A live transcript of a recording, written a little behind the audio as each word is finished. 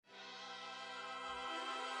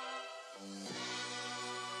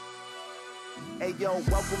Hey yo,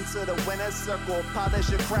 welcome to the winner's circle. Polish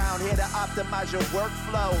your crown, here to optimize your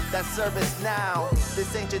workflow. That's ServiceNow.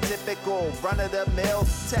 This ain't your typical run-of-the-mill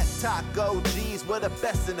tech talk OGs. We're the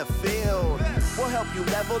best in the field. We'll help you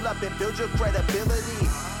level up and build your credibility.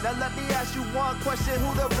 Now let me ask you one question,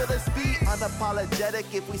 who the realest be?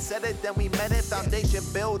 Unapologetic, if we said it, then we meant it. Foundation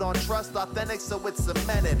built on trust, authentic, so it's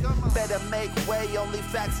cemented. Better make way, only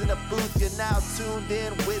facts in the booth. You're now tuned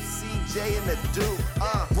in with CJ and the Duke.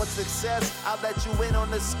 What's success? I'll let you in on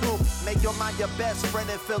the scoop. Make your mind your best friend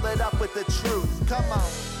and fill it up with the truth. Come on,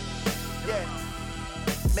 yeah.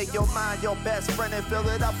 Make your mind your best friend and fill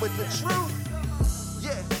it up with the truth.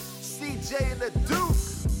 Yeah, CJ and the Duke.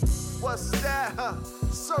 What's that, huh?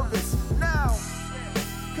 ServiceNow.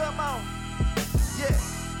 Come on, yeah.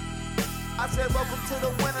 I said welcome to the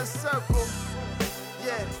winner's circle.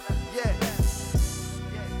 Yeah, yeah.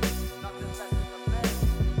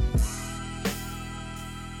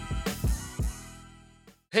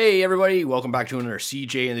 Hey everybody, welcome back to another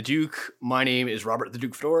CJ and the Duke. My name is Robert the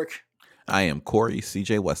Duke Fedoric. I am Corey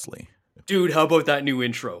CJ Wesley. Dude, how about that new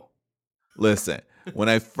intro? Listen, when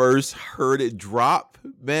I first heard it drop,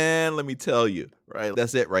 man, let me tell you, right?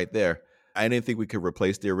 That's it right there. I didn't think we could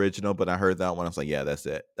replace the original, but I heard that one. I was like, yeah, that's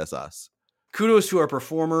it. That's us. Kudos to our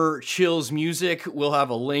performer, Chills Music. We'll have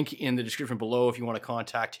a link in the description below if you want to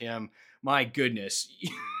contact him. My goodness.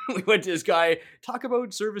 We went to this guy, talk about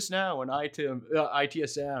ServiceNow and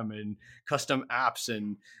ITSM and custom apps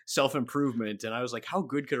and self-improvement. And I was like, how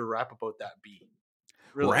good could a rap about that be?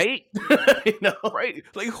 Really? Right? You know? Right?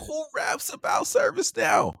 Like, who raps about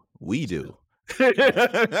ServiceNow? We do.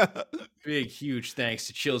 Big, huge thanks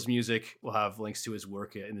to Chills Music. We'll have links to his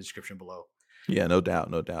work in the description below. Yeah, no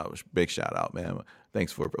doubt, no doubt. Big shout out, man.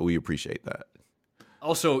 Thanks for it. We appreciate that.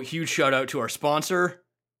 Also, huge shout out to our sponsor.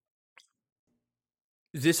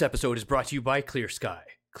 This episode is brought to you by ClearSky.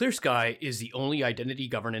 ClearSky is the only identity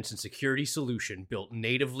governance and security solution built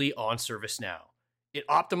natively on ServiceNow. It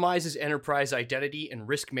optimizes enterprise identity and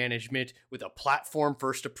risk management with a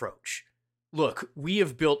platform-first approach. Look, we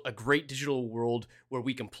have built a great digital world where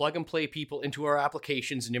we can plug and play people into our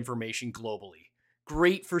applications and information globally.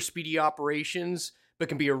 Great for speedy operations, but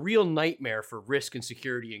can be a real nightmare for risk and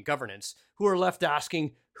security and governance, who are left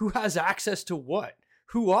asking, who has access to what?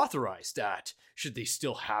 Who authorized that? Should they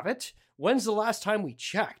still have it? When's the last time we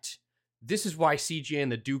checked? This is why CJ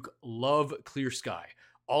and the Duke love ClearSky.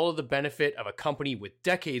 All of the benefit of a company with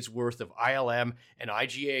decades worth of ILM and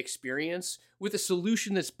IGA experience with a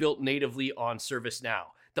solution that's built natively on ServiceNow,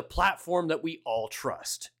 the platform that we all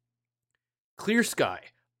trust. ClearSky,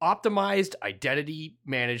 optimized identity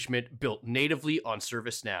management built natively on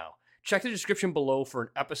ServiceNow. Check the description below for an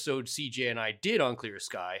episode CJ and I did on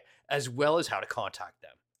ClearSky, as well as how to contact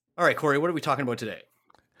them. All right, Corey, what are we talking about today?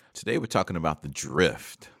 Today we're talking about the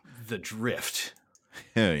drift. The drift.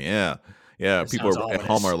 Yeah. That People sounds at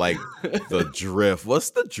home ominous. are like, the drift. What's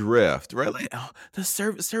the drift? Right? Like, oh, the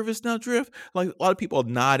ServiceNow drift. Like, a lot of people are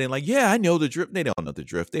nodding, like, yeah, I know the drift. They don't know the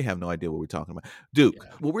drift. They have no idea what we're talking about. Duke,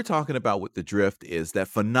 What we're talking about with the drift is that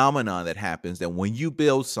phenomenon that happens that when you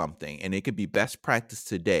build something, and it could be best practice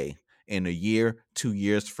today, in a year, 2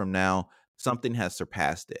 years from now, something has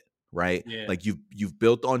surpassed it, right? Yeah. Like you've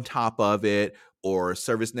built on top of it, or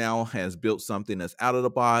ServiceNow has built something that's out of the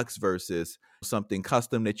box versus something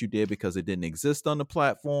custom that you did because it didn't exist on the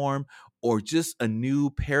platform, or just a new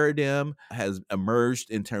paradigm has emerged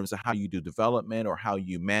in terms of how you do development or how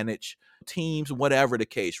you manage teams, whatever the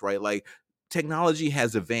case, right? Like, technology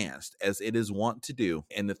has advanced as it is wont to do.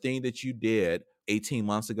 And the thing that you did 18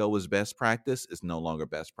 months ago was best practice is no longer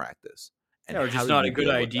best practice. And Or how just do not you a good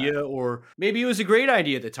deal with idea, that? or maybe it was a great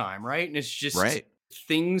idea at the time, right? And it's just Right.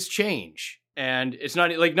 things change. And it's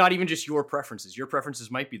not even just your preferences. Your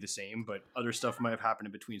preferences might be the same, but other stuff might have happened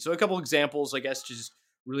in between. So a couple examples, I guess, to just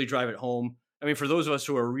really drive it home. I mean, for those of us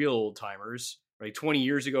who are real old timers, right? 20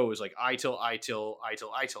 years ago, it was like ITIL.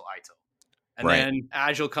 And Right. then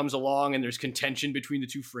Agile comes along and there's contention between the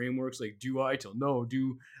two frameworks, like do ITIL, no,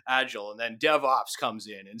 do Agile. And then DevOps comes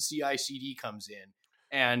in and CI/CD comes in.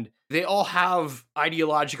 And they all have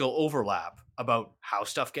ideological overlap about how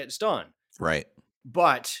stuff gets done. Right.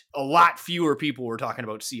 But a lot fewer people were talking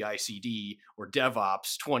about CI/CD or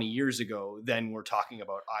DevOps 20 years ago than we're talking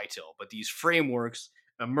about ITIL. But these frameworks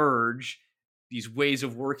emerge, these ways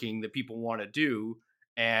of working that people want to do.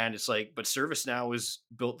 And it's like, but ServiceNow was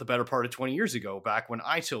built the better part of 20 years ago, back when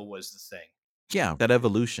ITIL was the thing. Yeah, that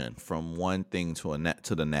evolution from one thing to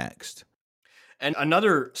the next. And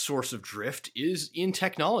another source of drift is in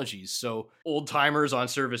technologies. So old timers on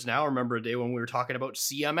ServiceNow remember a day when we were talking about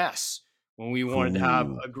CMS, when we wanted to have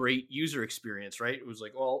Ooh. a great user experience, right? It was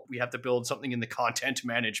like, well, we have to build something in the content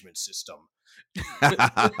management system.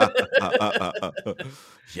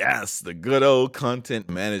 Yes, the good old content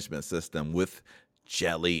management system with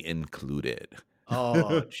jelly included.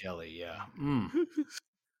 Oh, jelly, yeah.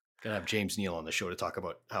 Gotta have James Neal on the show to talk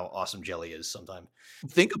about how awesome jelly is sometime.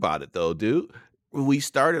 Think about it though, dude. We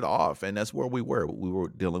started off, and that's where we were. We were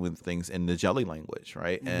dealing with things in the jelly language,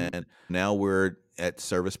 right? Mhm. And now we're at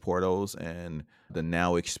service portals and the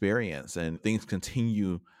now experience, and things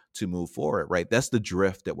continue to move forward, right? That's the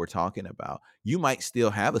drift that we're talking about. You might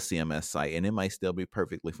still have a CMS site and it might still be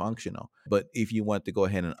perfectly functional. But if you want to go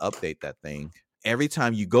ahead and update that thing, every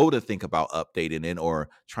time you go to think about updating it or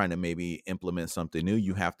trying to maybe implement something new,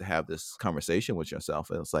 you have to have this conversation with yourself.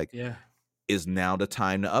 And it's like, Yeah. is now the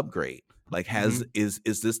time to upgrade? Like, is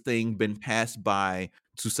this thing been passed by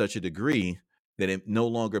to such a degree that it no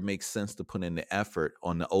longer makes sense to put in the effort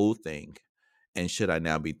on the old thing? And should I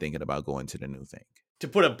now be thinking about going to the new thing? To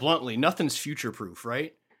put it bluntly, nothing's future proof,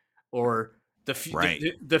 right? Or Right.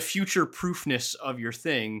 the future proofness of your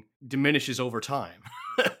thing diminishes over time.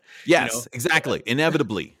 Yes, exactly.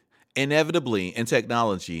 Inevitably in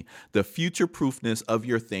technology, the future proofness of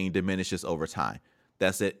your thing diminishes over time.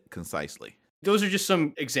 That's it concisely. Those are just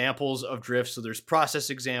some examples of drift. So there's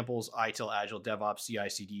process examples, ITIL, Agile, DevOps,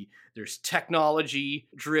 CI/CD. There's technology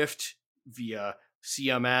drift via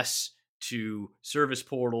CMS to Service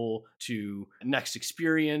Portal to Next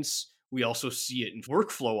Experience. We also see it in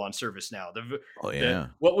workflow on ServiceNow. Oh yeah.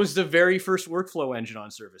 What was the very first workflow engine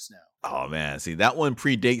on ServiceNow? Oh man, see that one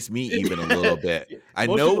predates me even a little bit. I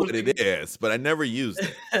Most know people what it is, but I never used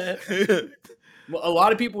it. Well, a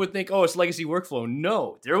lot of people would think, oh, it's legacy workflow.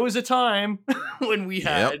 No, there was a time when we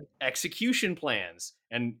had Yep. execution plans.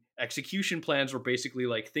 And execution plans were basically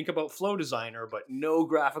like, think about Flow Designer, but no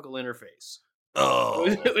graphical interface. Oh,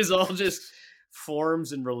 It was all just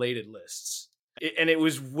forms and related lists. And it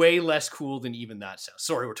was way less cool than even that sounds.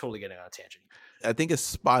 Sorry, we're totally getting on a tangent. I think it's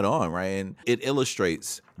spot on, right? And it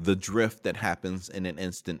illustrates the drift that happens in an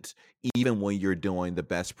instant, even when you're doing the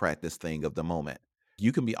best practice thing of the moment.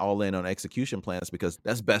 You can be all in on execution plans because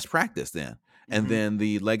that's best practice then. And Mhm. then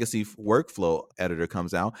the legacy workflow editor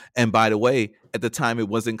comes out. And by the way, at the time, it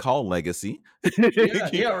wasn't called legacy.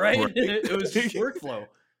 Yeah, right? Right? It was just workflow.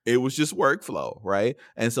 It was just workflow, right?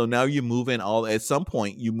 And so now you move in at some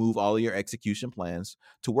point, you move all of your execution plans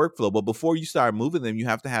to workflow. But before you start moving them, you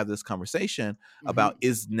have to have this conversation about,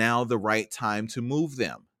 is now the right time to move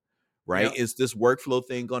them, right? Yep. Is this workflow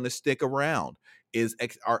thing going to stick around?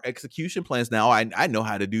 Our execution plans now, I know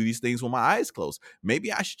how to do these things with my eyes closed.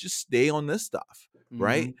 Maybe I should just stay on this stuff,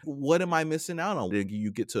 right? Mhm. What am I missing out on?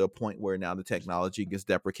 You get to a point where now the technology gets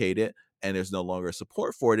deprecated and there's no longer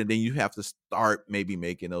support for it. And then you have to start maybe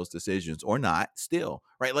making those decisions or not still,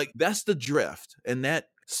 right? Like that's the drift. And that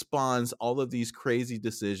spawns all of these crazy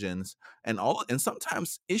decisions and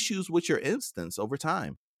sometimes issues with your instance over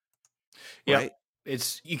time. Yep. Right.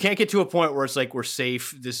 You can't get to a point where it's like we're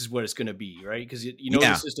safe. This is what it's going to be, right? Because the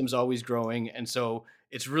Yeah. system's always growing, and so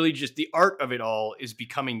it's really just the art of it all is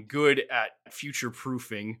becoming good at future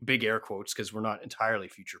proofing, big air quotes, because we're not entirely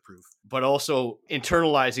future proof, but also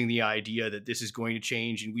internalizing the idea that this is going to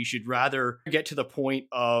change, and we should rather get to the point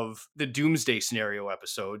of the doomsday scenario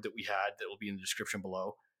episode that we had that will be in the description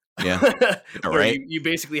below. Yeah. Where Right. you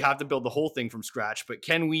basically have to build the whole thing from scratch. But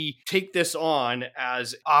can we take this on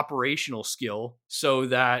as operational skill so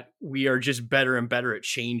that we are just better and better at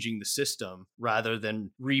changing the system rather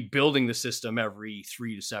than rebuilding the system every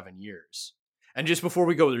 3 to 7 years? And just before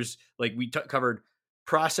we go, there's like we covered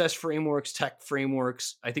process frameworks, tech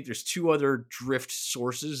frameworks. I think there's 2 other drift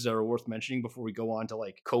sources that are worth mentioning before we go on to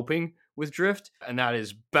like coping with drift. And that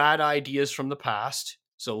is bad ideas from the past.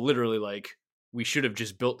 So literally like, we should have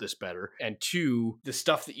just built this better. And 2, the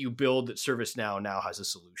stuff that you build that ServiceNow now has a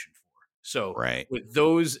solution for. So Right. with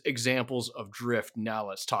those examples of drift, now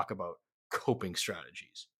let's talk about coping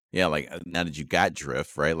strategies. Yeah, like now that you got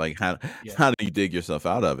drift, right? Like how do you dig yourself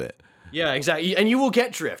out of it? Yeah, exactly. And you will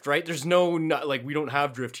get drift, right? There's like we don't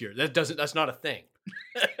have drift here. That's not a thing.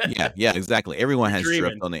 Yeah, exactly. Everyone has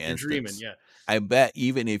drift on the You're instance. dreaming, yeah. I bet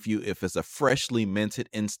even if it's a freshly minted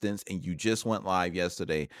instance and you just went live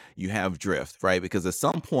yesterday, you have drift, right? Because at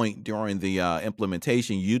some point during the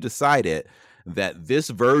implementation, you decided that this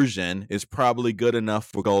version is probably good enough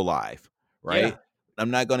for go live, right? Yeah.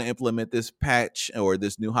 I'm not going to implement this patch or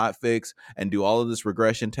this new hotfix and do all of this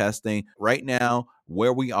regression testing. Right now,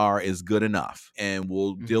 where we are is good enough, and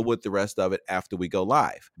we'll deal with the rest of it after we go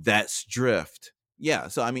live. That's drift. Yeah.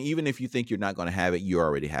 So, I mean, even if you think you're not going to have it, you're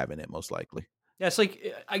already having it most likely. Yeah, it's like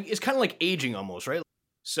it's kind of like aging almost, right?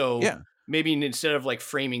 So Yeah. maybe instead of like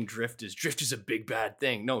framing drift is a big bad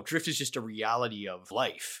thing. No, drift is just a reality of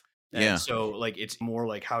life. And Yeah. so like it's more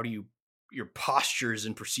like how do you your postures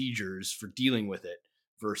and procedures for dealing with it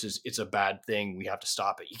versus it's a bad thing, we have to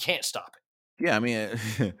stop it. You can't stop Yeah, I mean,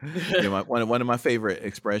 one of my favorite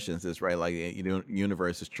expressions is right, like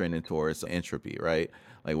universe is trending towards entropy, right?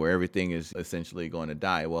 Like where everything is essentially going to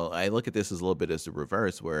die. Well, I look at this as a little bit as the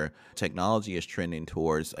reverse, where technology is trending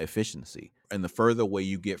towards efficiency, and the further away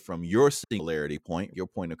you get from your singularity point, your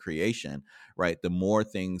point of creation, right, the more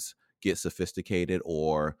things get sophisticated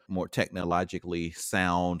or more technologically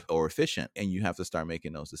sound or efficient, and you have to start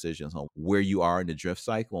making those decisions on where you are in the drift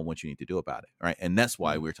cycle and what you need to do about it, right? And that's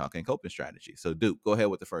why we're talking coping strategy. So Duke, go ahead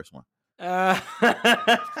with the first one.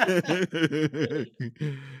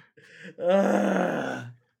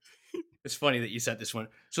 It's funny that you said this one.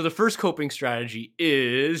 So the first coping strategy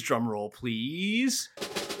is, drum roll please,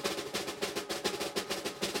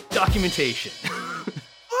 documentation.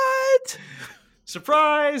 What?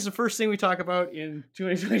 Surprise! The first thing we talk about in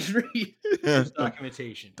 2023 is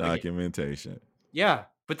documentation. Documentation. Yeah,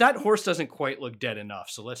 but that horse doesn't quite look dead enough.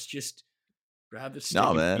 So let's just grab the stick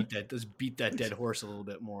and beat that dead horse a little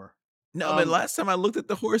bit more. No, but last time I looked at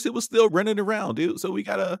the horse, it was still running around, dude. So we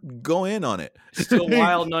gotta go in on it. Still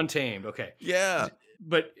wild and untamed. Okay. Yeah.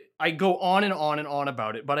 But I go on and on and on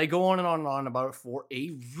about it, but I go on and on and on about it for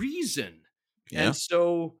a reason. Yeah. And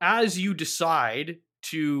so as you decide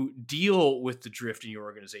to deal with the drift in your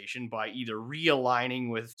organization by either realigning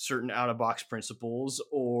with certain out-of-box principles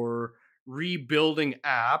or rebuilding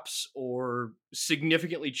apps or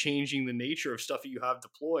significantly changing the nature of stuff that you have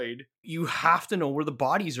deployed, you have to know where the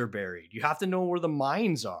bodies are buried. You have to know where the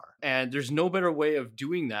minds are. And there's no better way of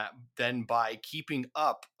doing that than by keeping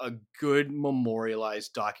up a good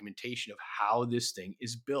memorialized documentation of how this thing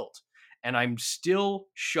is built. And I'm still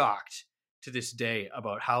shocked to this day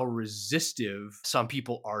about how resistive some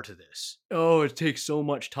people are to this. Oh, it takes so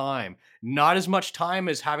much time. Not as much time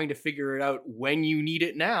as having to figure it out when you need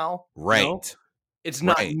it now. Right. You know? It's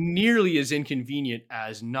not nearly as inconvenient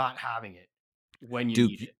as not having it when you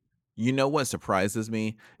need it. You know what surprises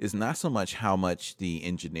me is not so much how much the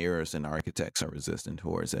engineers and architects are resistant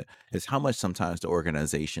towards it. It's how much sometimes the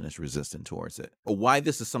organization is resistant towards it. Or why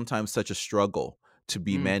this is sometimes such a struggle to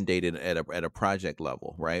be mandated at a project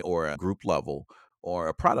level, right? Or a group level or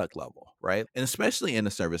a product level, right? And especially in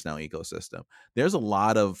the ServiceNow ecosystem, there's a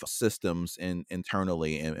lot of systems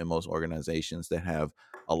internally in most organizations that have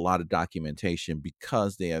a lot of documentation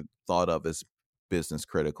because they are thought of as business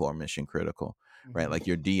critical or mission critical, right? Like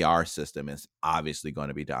your DR system is obviously going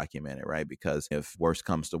to be documented, right? Because if worse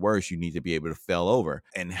comes to worse, you need to be able to fail over.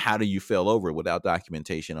 And how do you fail over without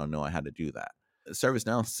documentation or knowing how to do that?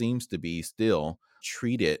 ServiceNow seems to be still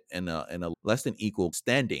treated in a less than equal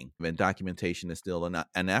standing, and documentation is still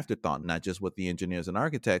an afterthought, not just with the engineers and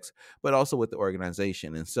architects, but also with the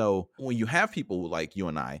organization. And so when you have people like you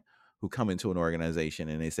and I who come into an organization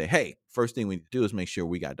and they say, hey, first thing we do is make sure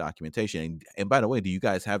we got documentation. And by the way, do you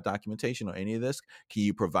guys have documentation on any of this? Can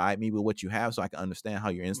you provide me with what you have so I can understand how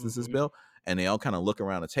your instance is built? And they all kind of look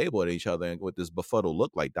around the table at each other with this befuddled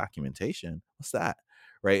look like, documentation? What's that?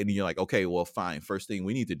 Right. And you're like, okay, well, fine. First thing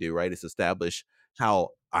we need to do, right, is establish how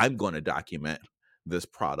I'm going to document this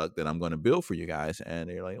product that I'm going to build for you guys. And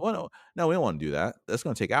they're like, well, no, we don't want to do that. That's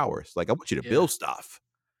going to take hours. Like, I want you to build stuff.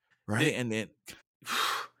 Right. And then.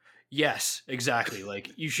 Yes, exactly.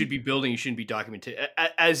 Like you should be building, you shouldn't be documenting,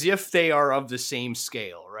 as if they are of the same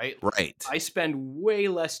scale, right? Right. I spend way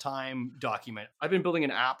less time document. I've been building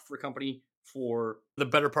an app for a company for the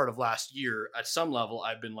better part of last year. At some level,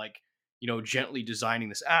 I've been like, gently designing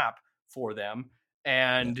this app for them.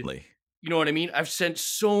 And you know what I mean? I've spent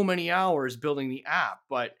so many hours building the app,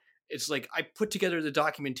 but it's like I put together the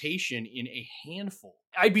documentation in a handful.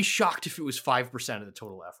 I'd be shocked if it was 5% of the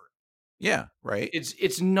total effort. Yeah, right.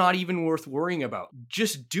 It's not even worth worrying about.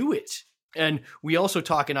 Just do it. And we also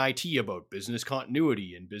talk in IT about business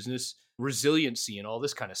continuity and business resiliency and all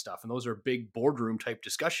this kind of stuff. And those are big boardroom type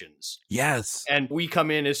discussions. Yes. And we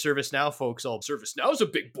come in as ServiceNow folks, ServiceNow is a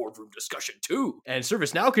big boardroom discussion too. And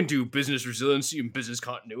ServiceNow can do business resiliency and business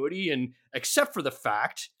continuity. And except for the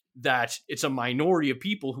fact that it's a minority of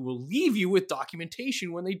people who will leave you with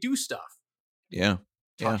documentation when they do stuff. Yeah.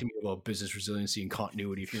 Talk to me about business resiliency and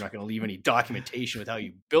continuity if you're not going to leave any documentation with how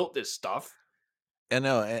you built this stuff. I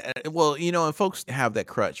know. Well, and folks have that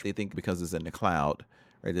crutch. They think because it's in the cloud,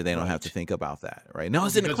 right, that they don't have to think about that, right? No,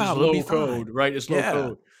 it's in the cloud. It's low code, right? It's low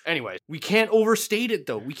code. Anyway, we can't overstate it,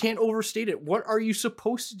 though. We can't overstate it. What are you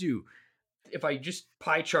supposed to do? If I just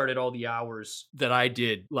pie charted all the hours that I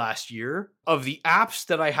did last year, of the apps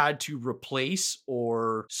that I had to replace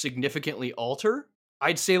or significantly alter,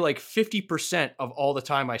 I'd say like 50% of all the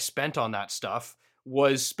time I spent on that stuff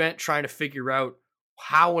was spent trying to figure out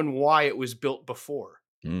how and why it was built before.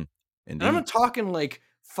 And I'm Indeed. not talking like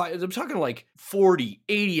I'm talking like 40,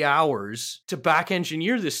 80 hours to back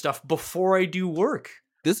engineer this stuff before I do work.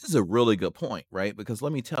 This is a really good point, right? Because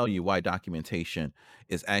let me tell you why documentation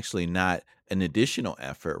is actually not an additional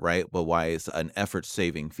effort, right? But why it's an effort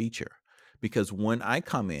saving feature. Because when I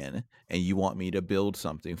come in and you want me to build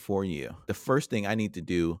something for you, the first thing I need to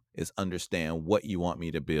do is understand what you want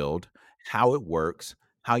me to build, how it works,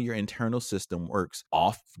 how your internal system works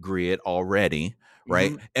off grid already,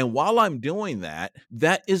 right? Mhm. And while I'm doing that,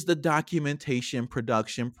 that is the documentation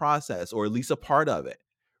production process, or at least a part of it,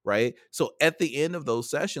 right? So at the end of those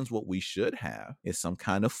sessions, what we should have is some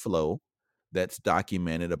kind of flow that's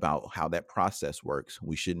documented about how that process works.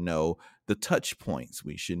 We should know the touch points.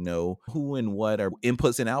 We should know who and what are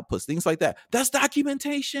inputs and outputs, things like that. That's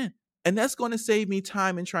documentation. And that's going to save me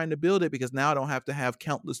time in trying to build it, because now I don't have to have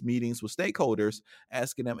countless meetings with stakeholders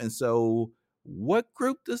asking them, and so what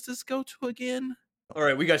group does this go to again? All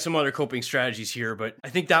right, we got some other coping strategies here, but I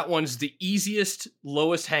think that one's the easiest,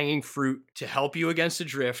 lowest hanging fruit to help you against a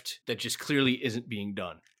drift that just clearly isn't being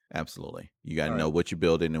done. Absolutely. You got to All know right. what you're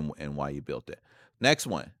building and why you built it. Next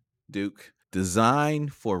one, Duke, design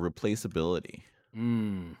for replaceability.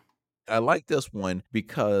 Mm. I like this one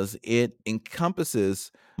because it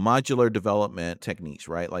encompasses modular development techniques,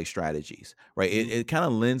 right? Like strategies, right? It kind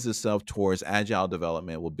of lends itself towards agile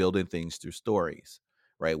development with building things through stories,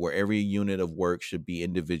 right? Where every unit of work should be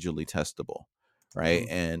individually testable, right?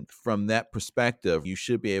 Mhm. And from that perspective, you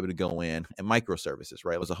should be able to go in and microservices,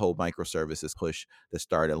 right? It was a whole microservices push that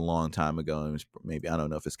started a long time ago. And maybe, I don't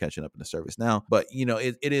know if it's catching up in the service now, but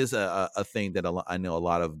it is a thing that I know a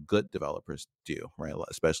lot of good developers do, right?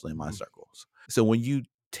 Especially in my Mhm. circles. So when you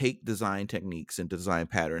take design techniques and design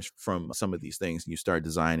patterns from some of these things, and you start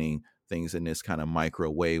designing things in this kind of micro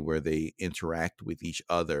way where they interact with each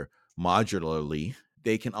other modularly,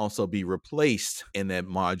 they can also be replaced in that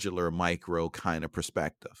modular micro kind of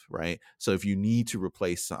perspective, right? So if you need to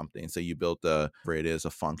replace something, so you built a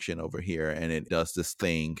function over here and it does this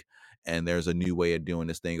thing, and there's a new way of doing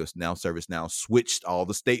this thing. It's now ServiceNow switched all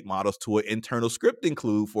the state models to an internal script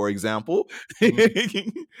include, for example,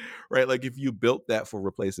 right? Like if you built that for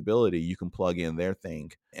replaceability, you can plug in their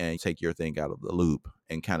thing and take your thing out of the loop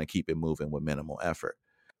and kind of keep it moving with minimal effort.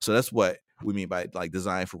 So that's what we mean by like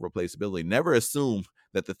design for replaceability. Never assume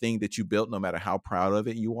that the thing that you built, no matter how proud of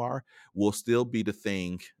it you are, will still be the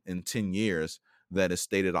thing in 10 years that is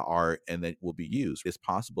state of the art and that will be used. It's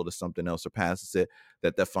possible that something else surpasses it,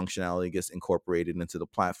 that functionality gets incorporated into the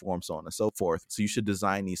platform, so on and so forth. So you should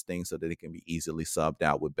design these things so that it can be easily subbed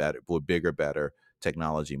out with bigger, better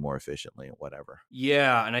technology more efficiently and whatever.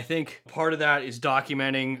 Yeah, and I think part of that is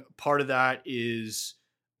documenting, part of that is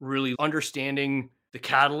really understanding the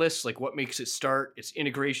catalyst, like what makes it start, its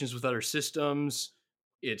integrations with other systems,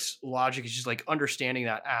 its logic is just like understanding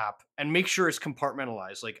that app and make sure it's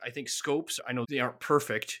compartmentalized. Like I think scopes, I know they aren't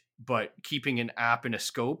perfect, but keeping an app in a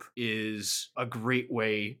scope is a great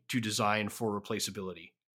way to design for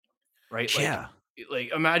replaceability, right? Yeah.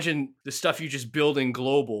 Like imagine the stuff you just build in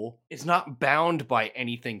global is not bound by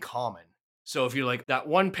anything common. So if you're like that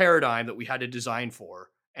one paradigm that we had to design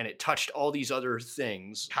for and it touched all these other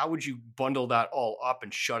things, how would you bundle that all up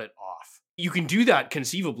and shut it off? You can do that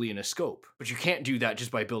conceivably in a scope, but you can't do that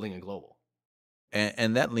just by building a global.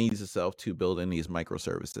 And that leads itself to building these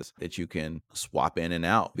microservices that you can swap in and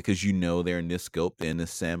out because they're in this scope, in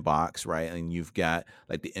this sandbox, right? And you've got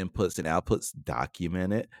like the inputs and outputs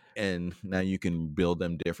documented, and now you can build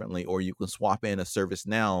them differently, or you can swap in a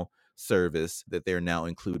ServiceNow service that they're now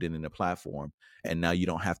included in the platform. And now you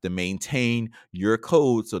don't have to maintain your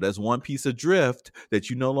code. So that's one piece of drift that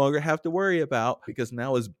you no longer have to worry about because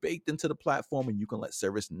now it's baked into the platform and you can let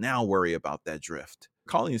ServiceNow worry about that drift.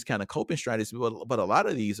 Calling these kind of coping strategies, but a lot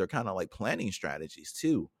of these are kind of like planning strategies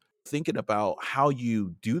too. Thinking about how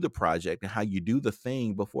you do the project and how you do the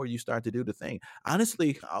thing before you start to do the thing.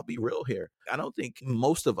 Honestly, I'll be real here. I don't think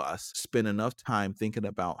most of us spend enough time thinking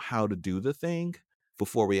about how to do the thing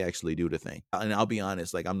before we actually do the thing. And I'll be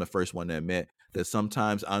honest, like I'm the first one to admit that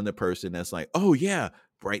sometimes I'm the person that's like, oh yeah,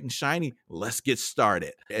 bright and shiny, let's get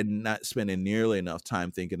started. And not spending nearly enough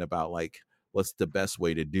time thinking about like, what's the best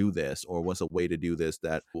way to do this, or what's a way to do this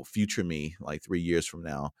that will future me like 3 years from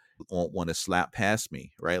now won't want to slap past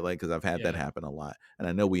me, right? Like, because I've had that Yeah. happen a lot. And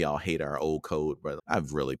I know we all hate our old code, but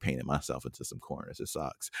I've really painted myself into some corners. It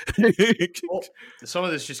sucks. Well, some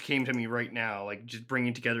of this just came to me right now, like just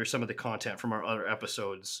bringing together some of the content from our other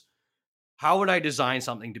episodes. How would I design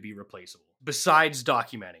something to be replaceable besides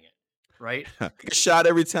documenting it? right? Shot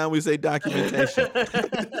every time we say documentation.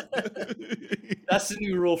 That's the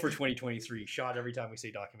new rule for 2023. Shot every time we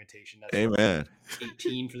say documentation. That's Amen.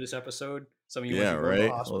 18 for this episode. Some of you Yeah, might be going to right.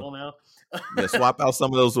 the hospital now. Yeah, swap out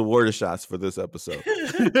some of those award shots for this episode.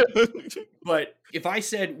 But if I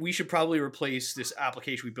said we should probably replace this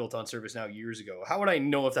application we built on ServiceNow years ago, how would I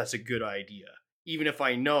know if that's a good idea? Even if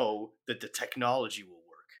I know that the technology will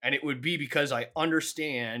work. And it would be because I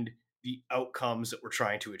understand the outcomes that we're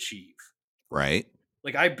trying to achieve. Right.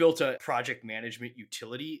 Like I built a project management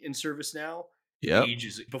utility in ServiceNow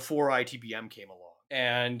ages before ITBM came along.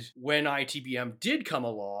 And when ITBM did come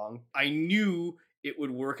along, I knew it would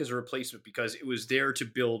work as a replacement because it was there to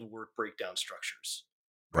build work breakdown structures.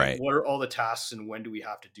 Right. What are all the tasks and when do we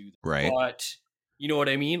have to do them? Right. But you know what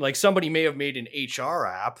I mean? Like somebody may have made an HR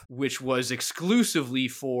app which was exclusively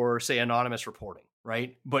for, say, anonymous reporting,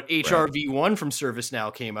 right? But HR V1 from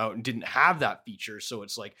ServiceNow came out and didn't have that feature. So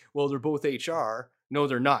it's like, well, they're both HR. No,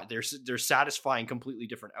 they're not. They're satisfying completely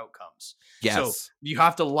different outcomes. Yes. So you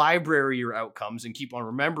have to library your outcomes and keep on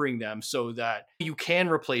remembering them so that you can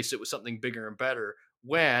replace it with something bigger and better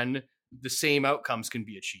when the same outcomes can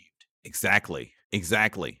be achieved. Exactly.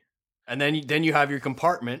 And then you have your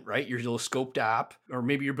compartment, right? Your little scoped app, or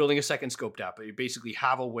maybe you're building a second scoped app, but you basically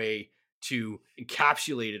have a way to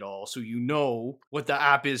encapsulate it all so you know what the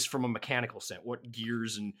app is from a mechanical sense, what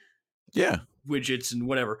gears and widgets and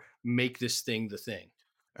whatever make this thing the thing.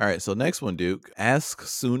 All right, so next one, Duke. Ask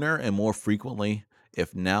sooner and more frequently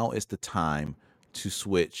if now is the time to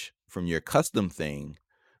switch from your custom thing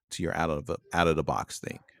to your out of the box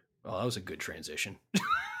thing. Oh, that was a good transition.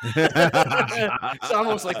 It's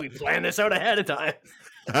almost like we planned this out ahead of time.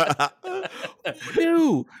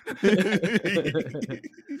 No.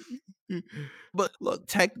 But look,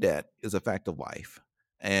 tech debt is a fact of life.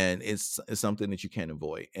 And it's something that you can't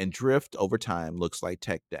avoid. And drift over time looks like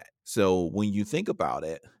tech debt. So when you think about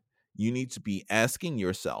it, you need to be asking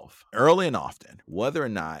yourself early and often whether or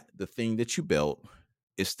not the thing that you built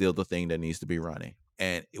is still the thing that needs to be running.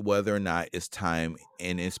 And whether or not it's time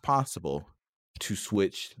and it's possible to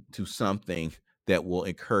switch to something that will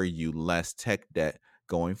incur you less tech debt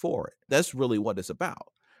going forward. That's really what it's about.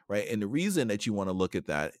 Right. And the reason that you want to look at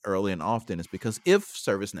that early and often is because if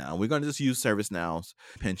ServiceNow, we're going to just use ServiceNow's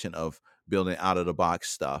penchant of building out of the box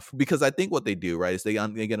stuff, because I think what they do, right, is they get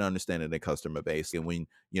an understanding of their customer base. And when,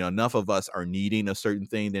 enough of us are needing a certain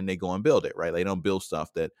thing, then they go and build it. Right. They don't build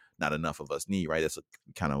stuff that not enough of us need. Right. That's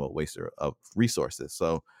kind of a waste of resources.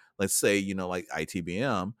 So let's say, like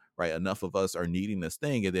ITBM, right? Enough of us are needing this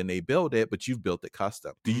thing and then they build it, but you've built it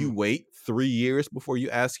custom. Do you wait 3 years before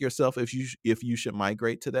you ask yourself if you should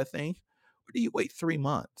migrate to that thing? Or do you wait 3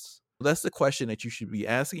 months? That's the question that you should be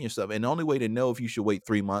asking yourself. And the only way to know if you should wait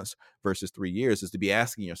 3 months versus 3 years is to be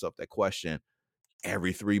asking yourself that question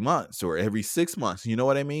every 3 months or every 6 months. You know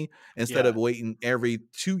what I mean? Instead of waiting every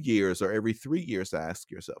 2 years or every 3 years to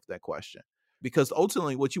ask yourself that question. Because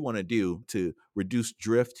ultimately what you want to do to reduce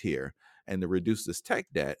drift here and to reduce this tech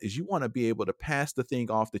debt is you want to be able to pass the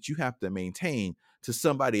thing off that you have to maintain to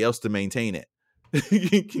somebody else to maintain it.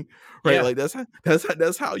 Right. Yeah. Like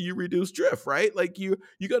that's how you reduce drift, right? Like you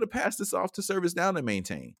got to pass this off to ServiceNow to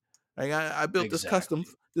maintain. Like I built this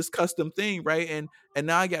custom thing, right? And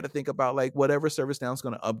now I got to think about like whatever ServiceNow is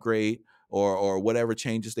going to upgrade or whatever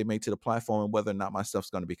changes they make to the platform and whether or not my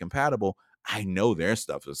stuff's going to be compatible. I know their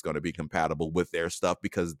stuff is going to be compatible with their stuff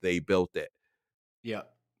because they built it. Yeah.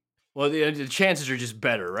 Well, the chances are just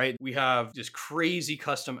better, right? We have this crazy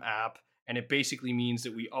custom app, and it basically means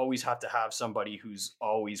that we always have to have somebody who's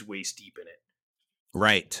always waist deep in it.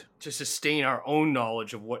 Right. To sustain our own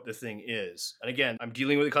knowledge of what the thing is. And again, I'm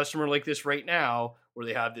dealing with a customer like this right now where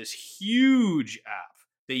they have this huge app.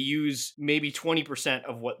 They use maybe 20%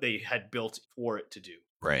 of what they had built for it to do.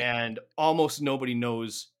 Right. And almost nobody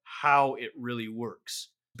knows how it really works.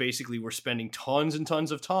 Basically, we're spending tons and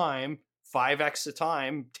tons of time, 5x the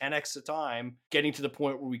time, 10x the time, getting to the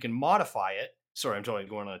point where we can modify it. Sorry, I'm totally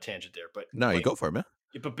going on a tangent there. But no, you go for it, man.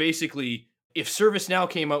 But basically, if ServiceNow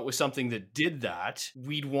came out with something that did that,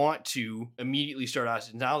 we'd want to immediately start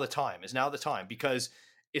asking, is now the time? Because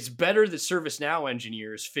it's better that ServiceNow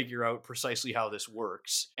engineers figure out precisely how this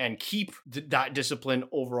works and keep that discipline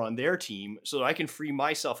over on their team so that I can free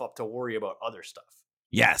myself up to worry about other stuff.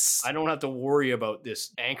 Yes. I don't have to worry about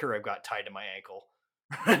this anchor I've got tied to my ankle.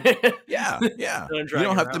 Yeah. You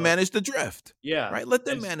don't have to manage the drift. Yeah. Right? Let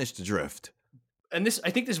them manage the drift. And I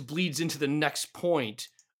think this bleeds into the next point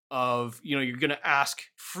of, you're going to ask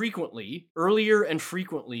earlier and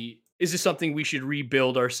frequently, is this something we should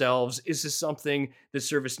rebuild ourselves? Is this something that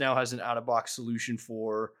ServiceNow has an out-of-box solution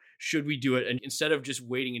for? Should we do it? And instead of just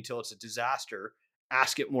waiting until it's a disaster,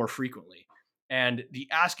 ask it more frequently. And the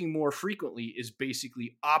asking more frequently is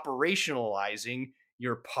basically operationalizing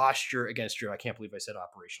your posture against Drift. I can't believe I said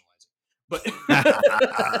operationalizing. But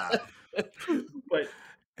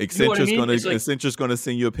Accenture's I mean? gonna It's like, Accenture's gonna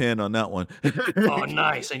send you a pen on that one. oh,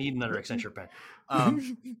 nice. I need another Accenture pen.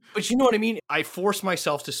 But you know what I mean? I force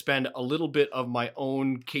myself to spend a little bit of my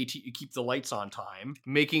own keep the lights on time,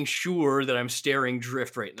 making sure that I'm staring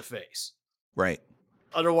Drift right in the face. Right.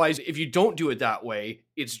 Otherwise, if you don't do it that way,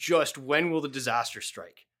 it's just, when will the disaster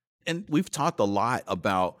strike? And we've talked a lot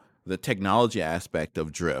about the technology aspect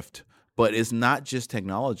of Drift, but it's not just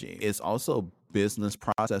technology. It's also business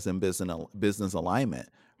process and business alignment,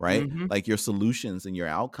 right? Mhm. Like your solutions and your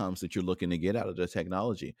outcomes that you're looking to get out of the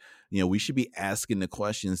technology. We should be asking the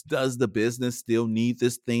questions, does the business still need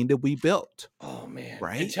this thing that we built? Oh, man.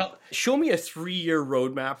 Right? Show me a 3-year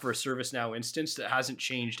roadmap for a ServiceNow instance that hasn't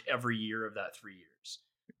changed every year of that 3 years.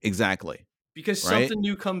 Exactly. Because Right? something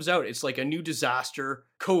new comes out. It's like a new disaster,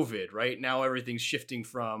 COVID, right? Now everything's shifting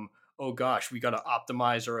from, oh gosh, we got to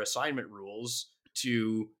optimize our assignment rules,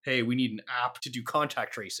 to, hey, we need an app to do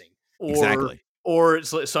contact tracing. Exactly. Or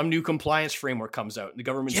it's like some new compliance framework comes out and the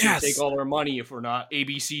government's going to Yes. take all our money if we're not A,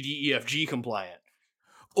 B, C, D, E, F, G compliant.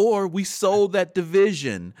 Or we sold that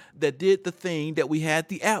division that did the thing that we had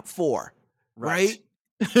the app for. Right?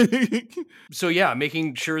 So yeah,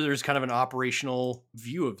 making sure there's kind of an operational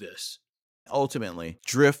view of this. Ultimately,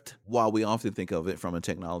 Drift, while we often think of it from a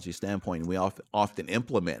technology standpoint, we often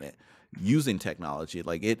implement it using technology,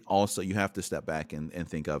 like it also, you have to step back and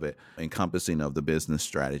think of it encompassing of the business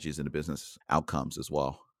strategies and the business outcomes as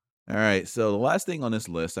well. All right. So the last thing on this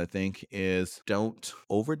list, I think, is don't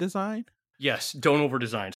over-design. Yes, don't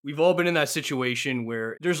over-design. We've all been in that situation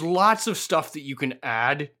where there's lots of stuff that you can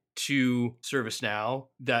add to ServiceNow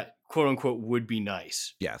that, quote unquote, would be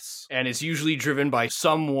nice. Yes. And it's usually driven by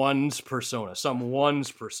someone's persona.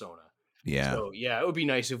 Yeah. So yeah, it would be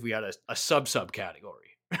nice if we had a subcategory.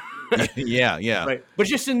 Yeah. Right. But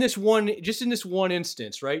just in this one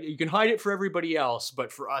instance, right? You can hide it for everybody else,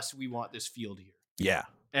 but for us, we want this field here. Yeah.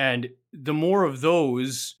 And the more of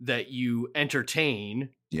those that you entertain,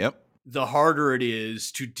 Yep. the harder it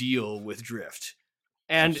is to deal with Drift.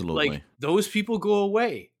 And Absolutely. like, those people go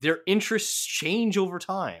away. Their interests change over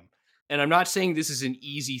time. And I'm not saying this is an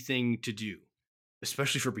easy thing to do,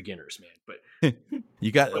 especially for beginners, man. But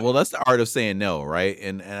that's the art of saying no, right?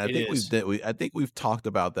 And I It think I think we've talked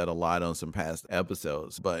about that a lot on some past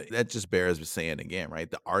episodes, but that just bears saying again,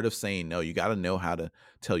 right? The art of saying no. You got to know how to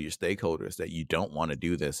tell your stakeholders that you don't want to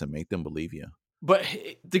do this and make them believe you. But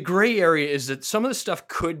the gray area is that some of the stuff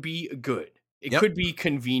could be good. It Yep. could be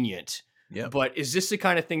convenient. Yep. But is this the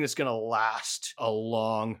kind of thing that's going to last a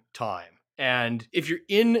long time? And if you're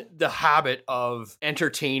in the habit of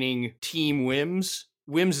entertaining team whims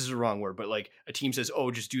is the wrong word, but like a team says,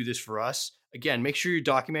 oh, just do this for us. Again, make sure you're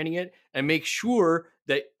documenting it and make sure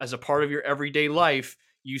that as a part of your everyday life,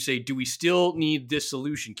 you say, do we still need this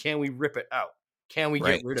solution? Can we rip it out? Can we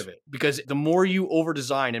get rid of it? Because the more you over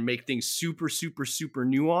design and make things super, super, super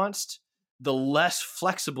nuanced, the less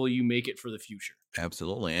flexible you make it for the future.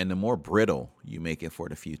 Absolutely. And the more brittle you make it for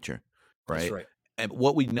the future, right? That's right. And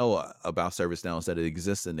what we know about ServiceNow is that it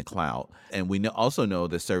exists in the cloud. And we also know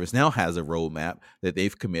that ServiceNow has a roadmap that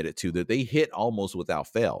they've committed to, that they hit almost without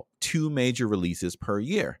fail, 2 major releases per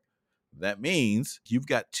year. That means you've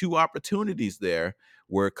got 2 opportunities there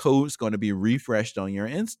where code's going to be refreshed on your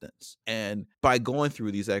instance. And by going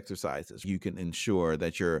through these exercises, you can ensure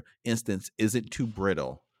that your instance isn't too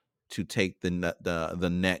brittle to take the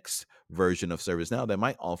next version of ServiceNow that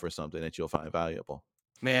might offer something that you'll find valuable.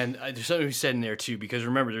 Man, there's something we said in there too, because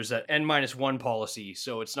remember, there's that N-1 policy.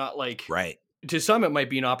 So it's not like, right. To some, it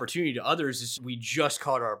might be an opportunity. To others, is we just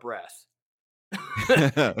caught our breath.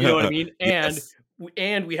 You know what I mean? Yes.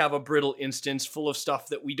 And we have a brittle instance full of stuff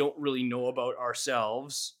that we don't really know about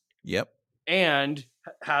ourselves. Yep. And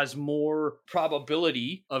has more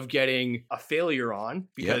probability of getting a failure on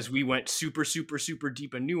because we went super, super, super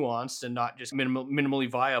deep and nuanced and not just minimally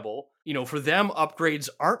viable. You know, for them, upgrades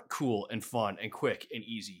aren't cool and fun and quick and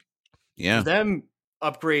easy. Yeah. For them,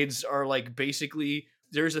 upgrades are like, basically,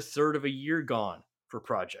 there's a third of a year gone for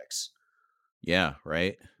projects. Yeah,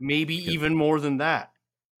 right. Maybe even more than that.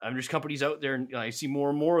 There's companies out there, and I see more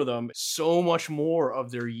and more of them. So much more of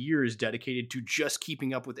their year is dedicated to just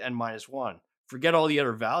keeping up with N-1. Forget all the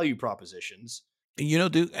other value propositions. You know,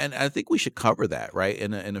 dude, and I think we should cover that, right?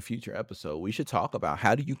 In a future episode, we should talk about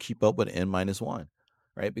how do you keep up with N-1,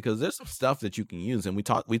 right? Because there's some stuff that you can use, and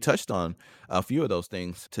we touched on a few of those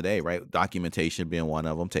things today, right? Documentation being one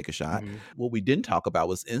of them. Take a shot. Mm-hmm. What we didn't talk about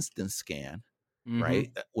was instance scan, right?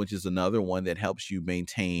 Which is another one that helps you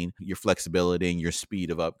maintain your flexibility and your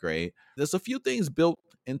speed of upgrade. There's a few things built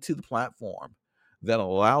into the platform that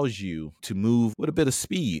allows you to move with a bit of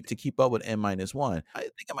speed to keep up with N-1. I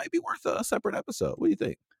think it might be worth a separate episode. What do you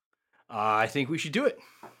think? I think we should do it.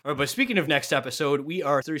 All right, but speaking of next episode, we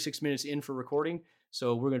are 36 minutes in for recording,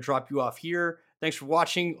 so we're going to drop you off here. Thanks for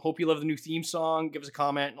watching. Hope you love the new theme song. Give us a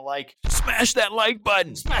comment and a like. Smash that like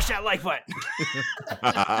button. Smash that like button.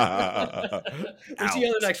 We'll see you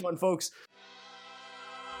on the next one, folks.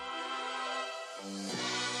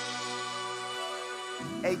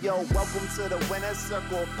 Hey yo, welcome to the winner's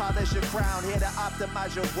circle. Polish your crown, here to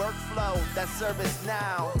optimize your workflow. That's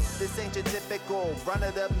ServiceNow. This ain't your typical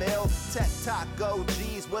run-of-the-mill tech talk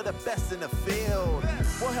OGs. We're the best in the field.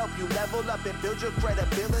 We'll help you level up and build your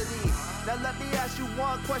credibility. Now let me ask you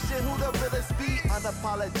one question, who the realest be?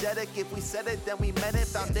 Unapologetic, if we said it, then we meant it.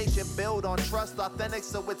 Foundation built on trust, authentic,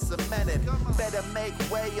 so it's cemented. Better make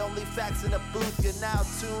way, only facts in the booth. You're now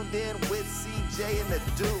tuned in with CJ and the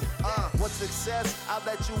Duke. What's success? I'll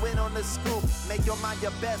let you in on the scoop. Make your mind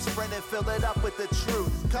your best friend and fill it up with the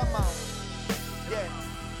truth. Come on, yeah.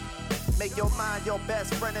 Make your mind your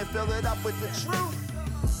best friend and fill it up with the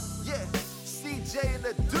truth. Yeah, CJ and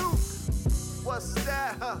the Duke. What's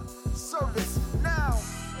that, huh? ServiceNow.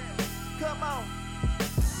 Come on,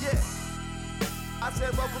 yeah. I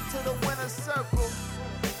said welcome to the winner's circle.